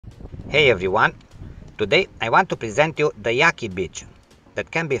Hey everyone, today I want to present you the Iaki Beach that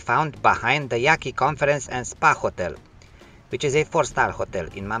can be found behind the Iaki Conference and Spa Hotel, which is a 4-star hotel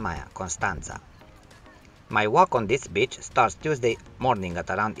in Mamaia, Constanta. My walk on this beach starts Tuesday morning at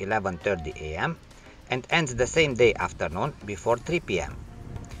around 11:30 am and ends the same day afternoon before 3 pm,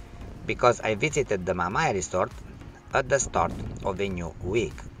 because I visited the Mamaia resort at the start of a new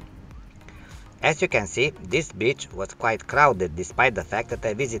week. As you can see, this beach was quite crowded despite the fact that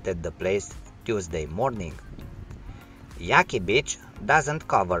I visited the place Tuesday morning. Iaki Beach doesn't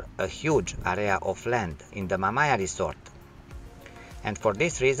cover a huge area of land in the Mamaia resort, and for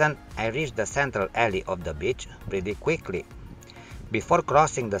this reason I reached the central alley of the beach pretty quickly. Before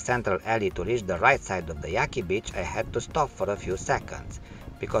crossing the central alley to reach the right side of the Iaki Beach, I had to stop for a few seconds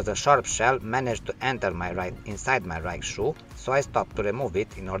because a sharp shell managed to enter inside my right shoe, so I stopped to remove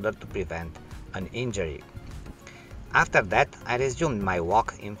it in order to prevent an injury. After that, I resumed my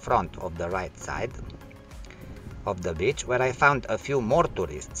walk in front of the right side of the beach, where I found a few more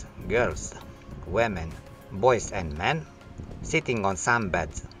tourists, girls, women, boys and men, sitting on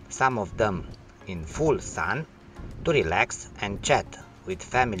sunbeds, some of them in full sun, to relax and chat with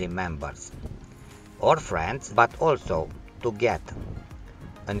family members or friends, but also to get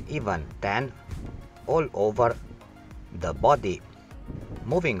an even tan all over the body.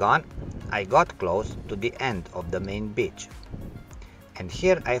 Moving on, I got close to the end of the main beach, and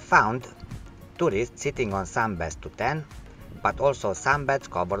here I found tourists sitting on sunbeds to tan, but also sunbeds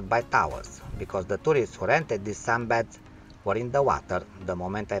covered by towels, because the tourists who rented these sunbeds were in the water the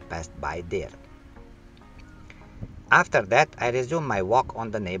moment I passed by there. After that, I resumed my walk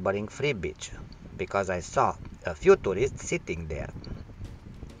on the neighboring free beach, because I saw a few tourists sitting there.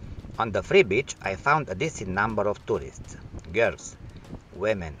 On the free beach, I found a decent number of tourists, girls,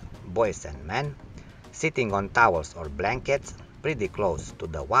 women, boys and men, sitting on towels or blankets pretty close to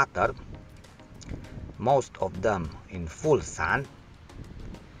the water, most of them in full sun,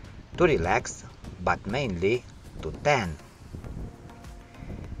 to relax, but mainly to tan.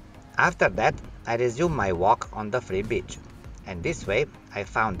 After that, I resumed my walk on the free beach, and this way I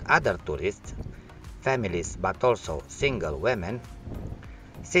found other tourists, families but also single women,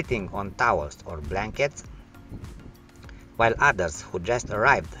 sitting on towels or blankets, while others who just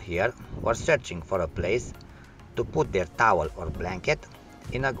arrived here were searching for a place to put their towel or blanket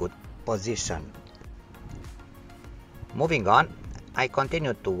in a good position. Moving on, I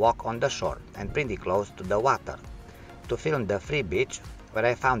continued to walk on the shore and pretty close to the water to film the free beach, where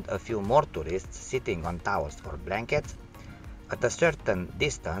I found a few more tourists sitting on towels or blankets at a certain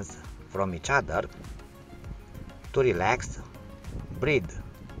distance from each other to relax, breathe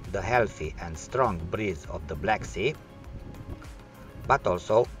the healthy and strong breeze of the Black Sea, but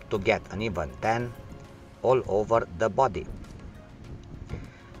also to get an even tan all over the body.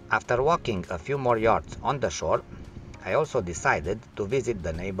 After walking a few more yards on the shore, I also decided to visit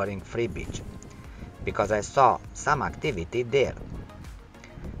the neighboring free beach, because I saw some activity there.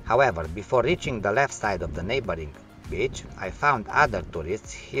 However, before reaching the left side of the neighboring beach, I found other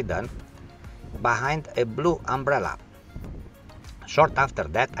tourists hidden behind a blue umbrella. Short after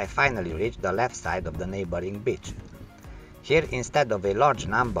that, I finally reached the left side of the neighboring beach. Here, instead of a large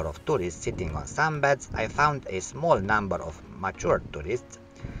number of tourists sitting on sunbeds, I found a small number of mature tourists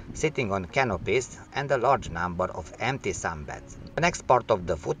sitting on canopies and a large number of empty sunbeds. The next part of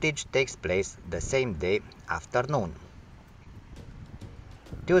the footage takes place the same day afternoon.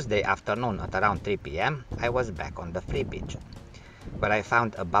 Tuesday afternoon at around 3 pm, I was back on the free beach, where I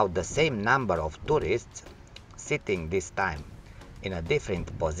found about the same number of tourists sitting this time in a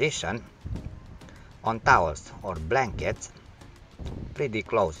different position on towels or blankets pretty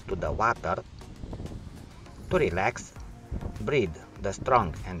close to the water to relax, breathe the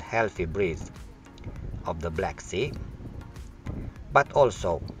strong and healthy breeze of the Black Sea, but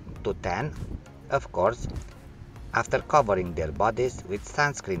also to tan, of course, after covering their bodies with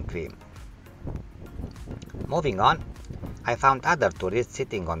sunscreen cream. Moving on, I found other tourists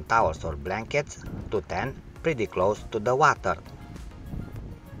sitting on towels or blankets to tan pretty close to the water.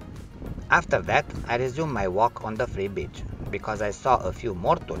 After that, I resumed my walk on the free beach, because I saw a few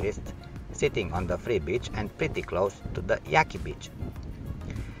more tourists sitting on the free beach and pretty close to the Iaki Beach.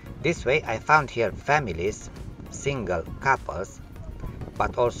 This way I found here families, single couples,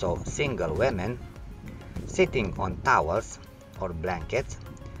 but also single women, sitting on towels or blankets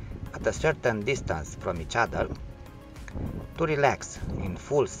at a certain distance from each other to relax in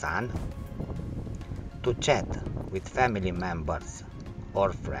full sun, to chat with family members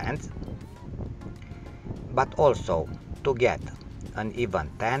or friends, but also to get an even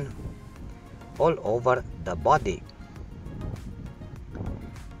tan all over the body.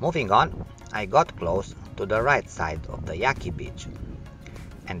 Moving on, I got close to the right side of the Iaki Beach,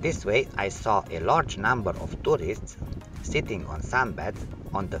 and this way I saw a large number of tourists sitting on sunbeds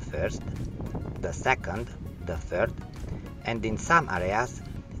on the first, the second, the third, and in some areas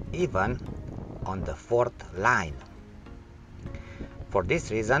even on the fourth line. For this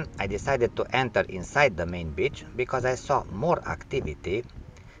reason, I decided to enter inside the main beach because I saw more activity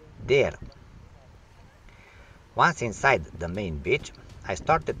there. Once inside the main beach, I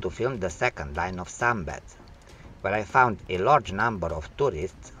started to film the second line of sunbeds, where I found a large number of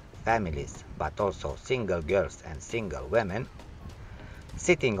tourists, families, but also single girls and single women,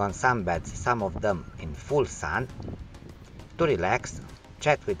 sitting on sunbeds, some of them in full sun, to relax,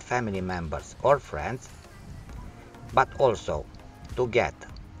 chat with family members or friends, but also to get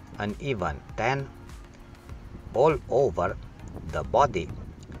an even tan all over the body.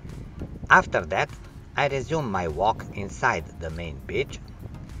 After that, I resumed my walk inside the main beach,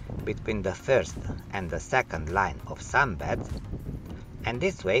 between the first and the second line of sunbeds, and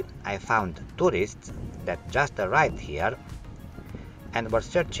this way I found tourists that just arrived here and were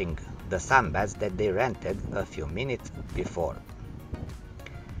searching the sunbeds that they rented a few minutes before.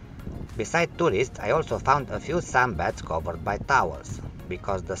 Beside tourists, I also found a few sunbeds covered by towels,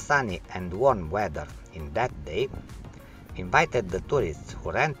 because the sunny and warm weather in that day invited the tourists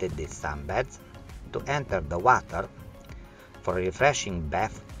who rented these sunbeds to enter the water for a refreshing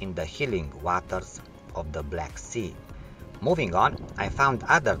bath in the healing waters of the Black Sea. Moving on, I found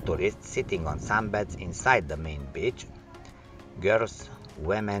other tourists sitting on sunbeds inside the main beach, girls,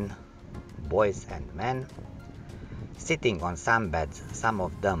 women, boys and men, sitting on sunbeds, some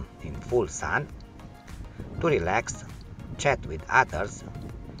of them in full sun, to relax, chat with others,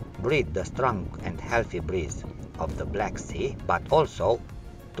 breathe the strong and healthy breeze of the Black Sea, but also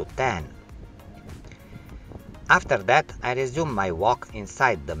to tan. After that, I resumed my walk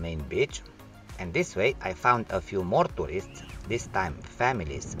inside the main beach, and this way I found a few more tourists, this time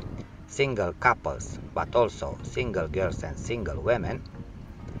families, single couples, but also single girls and single women,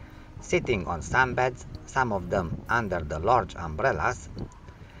 sitting on sunbeds, some of them under the large umbrellas,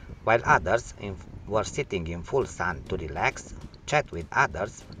 while others were sitting in full sun to relax, chat with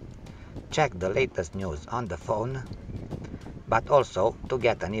others, check the latest news on the phone, but also to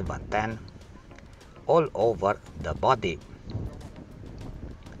get an even tan all over the body.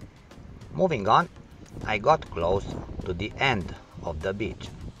 Moving on, I got close to the end of the beach,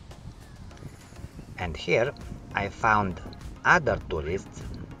 and here I found other tourists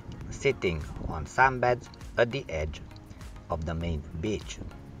sitting on sunbeds at the edge of the main beach.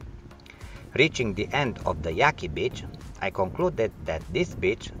 Reaching the end of the Iaki Beach, I concluded that this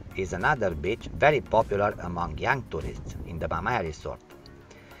beach is another beach very popular among young tourists in the Mamaia resort,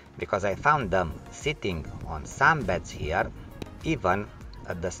 because I found them sitting on sunbeds here even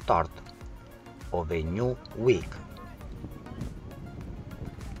at the start of a new week.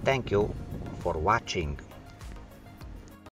 Thank you for watching.